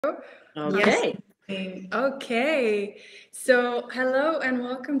Yes. Okay. Okay. So, hello and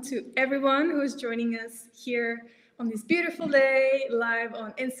welcome to everyone who's joining us here on this beautiful day, live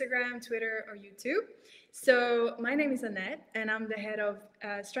on Instagram, Twitter, or YouTube. So, my name is Annette, and I'm the head of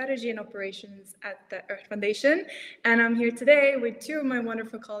strategy and operations at the Earth Foundation. And I'm here today with two of my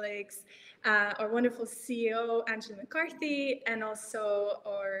wonderful colleagues, our wonderful CEO, Angela McCarthy, and also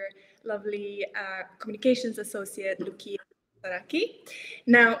our lovely communications associate, Lucia Saraki.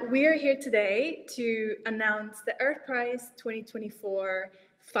 Now, we are here today to announce the Earth Prize 2024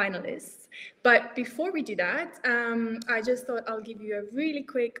 finalists. But before we do that, I just thought I'll give you a really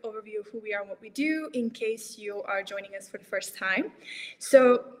quick overview of who we are and what we do in case you are joining us for the first time.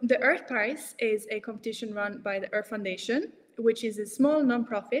 So, the Earth Prize is a competition run by the Earth Foundation, which is a small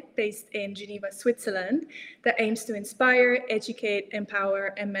nonprofit based in Geneva, Switzerland, that aims to inspire, educate, empower,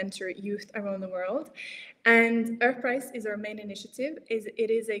 and mentor youth around the world. And Earthprice is our main initiative.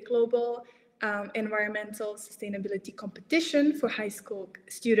 It is a global environmental sustainability competition for high school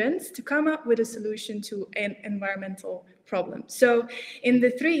students to come up with a solution to an environmental problem. So in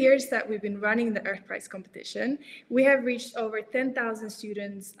the 3 years that we've been running the Earthprice competition, we have reached over 10,000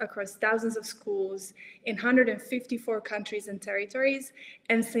 students across thousands of schools in 154 countries and territories,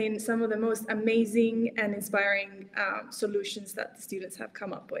 and seen some of the most amazing and inspiring solutions that the students have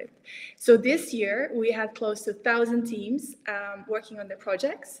come up with. So this year, we had close to 1,000 teams working on the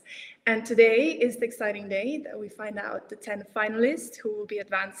projects. And today is the exciting day that we find out the 10 finalists who will be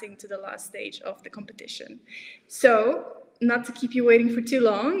advancing to the last stage of the competition. So, not to keep you waiting for too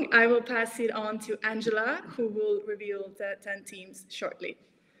long, I will pass it on to Angela, who will reveal the 10 teams shortly.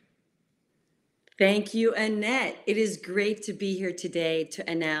 Thank you, Annette. It is great to be here today to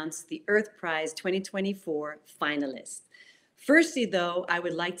announce the Earth Prize 2024 finalists. Firstly, though, I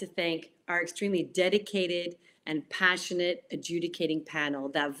would like to thank our extremely dedicated and passionate adjudicating panel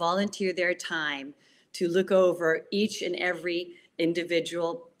that volunteer their time to look over each and every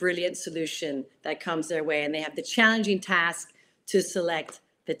individual brilliant solution that comes their way. And they have the challenging task to select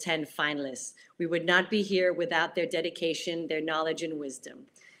the 10 finalists. We would not be here without their dedication, their knowledge, and wisdom.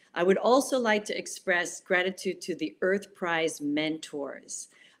 I would also like to express gratitude to the Earth Prize mentors.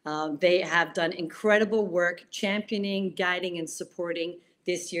 They have done incredible work championing, guiding, and supporting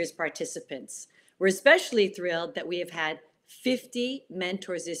this year's participants. We're especially thrilled that we have had 50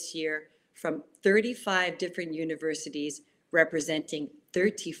 mentors this year from 35 different universities representing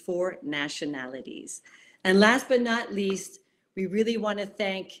 34 nationalities. And last but not least, we really want to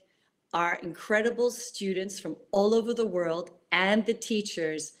thank our incredible students from all over the world and the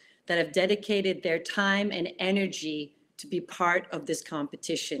teachers that have dedicated their time and energy to be part of this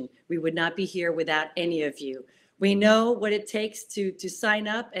competition. We would not be here without any of you. We know what it takes to sign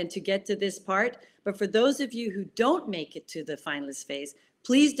up and to get to this part, but for those of you who don't make it to the finalist phase,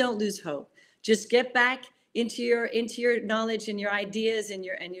 please don't lose hope. Just get back into your knowledge and your ideas and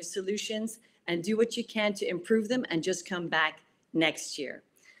your solutions, and do what you can to improve them, and just come back next year.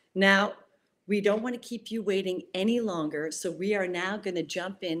 Now, we don't want to keep you waiting any longer, so we are now going to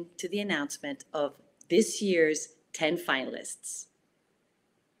jump into the announcement of this year's 10 finalists.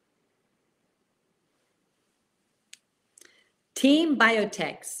 Team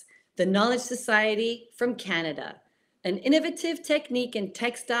Biotechs, the Knowledge Society from Canada, an innovative technique in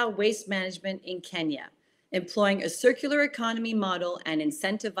textile waste management in Kenya, employing a circular economy model and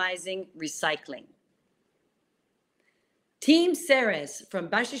incentivizing recycling. Team Ceres from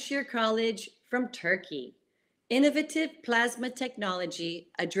Başakşehir College from Turkey, innovative plasma technology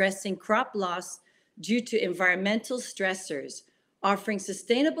addressing crop loss due to environmental stressors, offering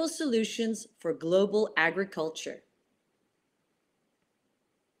sustainable solutions for global agriculture.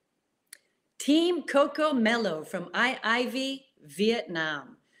 Team Coco Mello from IIV,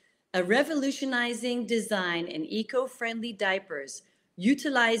 Vietnam, a revolutionizing design in eco-friendly diapers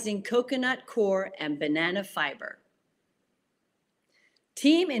utilizing coconut core and banana fiber.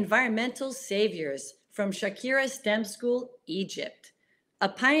 Team Environmental Saviors from Shakira STEM School, Egypt, a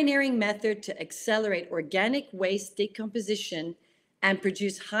pioneering method to accelerate organic waste decomposition and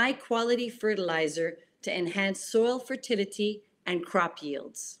produce high-quality fertilizer to enhance soil fertility and crop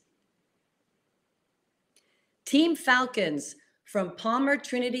yields. Team Falcons from Palmer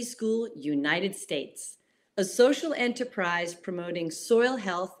Trinity School, United States, a social enterprise promoting soil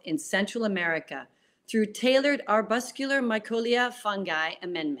health in Central America through tailored arbuscular mycolia fungi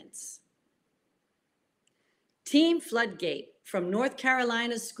amendments. Team Floodgate from North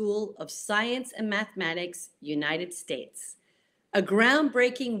Carolina School of Science and Mathematics, United States, a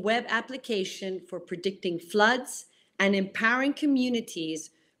groundbreaking web application for predicting floods and empowering communities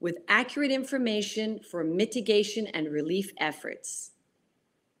with accurate information for mitigation and relief efforts.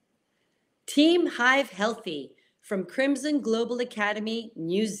 Team Hive Healthy from Crimson Global Academy,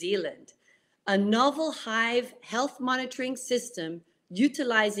 New Zealand. A novel hive health monitoring system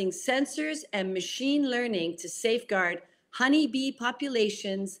utilizing sensors and machine learning to safeguard honeybee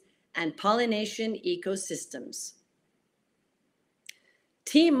populations and pollination ecosystems.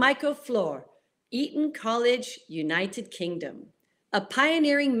 Team Mycoflora, Eton College, United Kingdom. A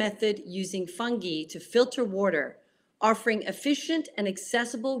pioneering method using fungi to filter water, offering efficient and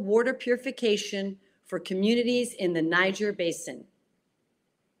accessible water purification for communities in the Niger Basin.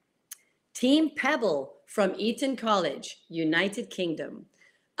 Team Pebble from Eton College, United Kingdom.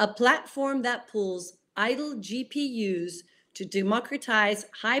 A platform that pools idle GPUs to democratize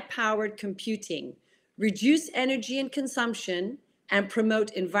high-powered computing, reduce energy and consumption, and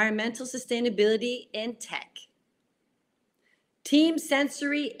promote environmental sustainability in tech. Team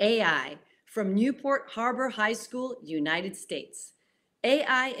Sensory AI from Newport Harbor High School, United States.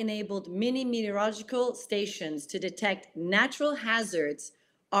 AI-enabled mini meteorological stations to detect natural hazards,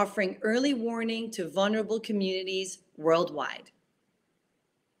 offering early warning to vulnerable communities worldwide.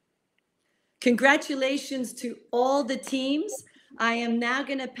 Congratulations to all the teams. I am now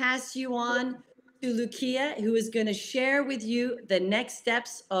going to pass you on to Lucia, who is going to share with you the next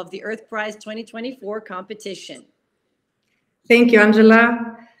steps of the Earth Prize 2024 competition. Thank you,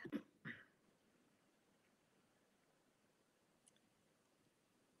 Angela.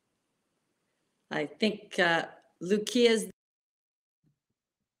 I think Lucia's.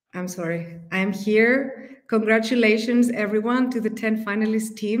 I'm sorry. I'm here. Congratulations, everyone, to the 10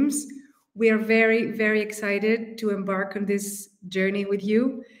 finalist teams. We are very, very excited to embark on this journey with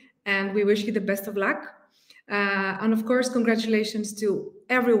you, and we wish you the best of luck. And of course, congratulations to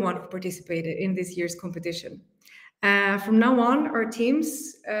everyone who participated in this year's competition. From now on, our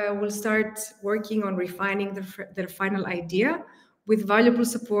teams will start working on refining their final idea with valuable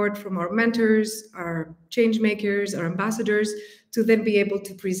support from our mentors, our change makers, our ambassadors, to then be able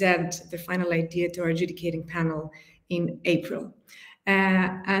to present the final idea to our adjudicating panel in April.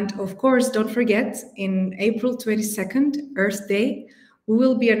 And of course, don't forget, in April 22nd, Earth Day, we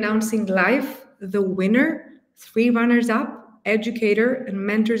will be announcing live the winner, 3 runners-up, educator, and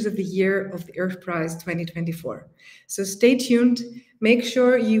mentors of the year of the Earth Prize 2024. So stay tuned. Make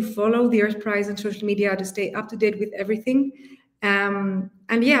sure you follow the Earth Prize on social media to stay up to date with everything.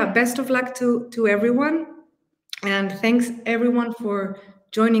 And yeah, best of luck to everyone. And thanks everyone for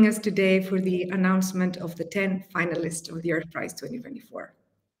joining us today for the announcement of the 10 finalists of the Earth Prize 2024.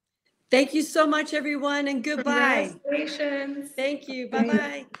 Thank you so much, everyone, and goodbye. Congratulations. Thank you.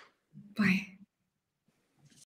 Bye-bye. Bye.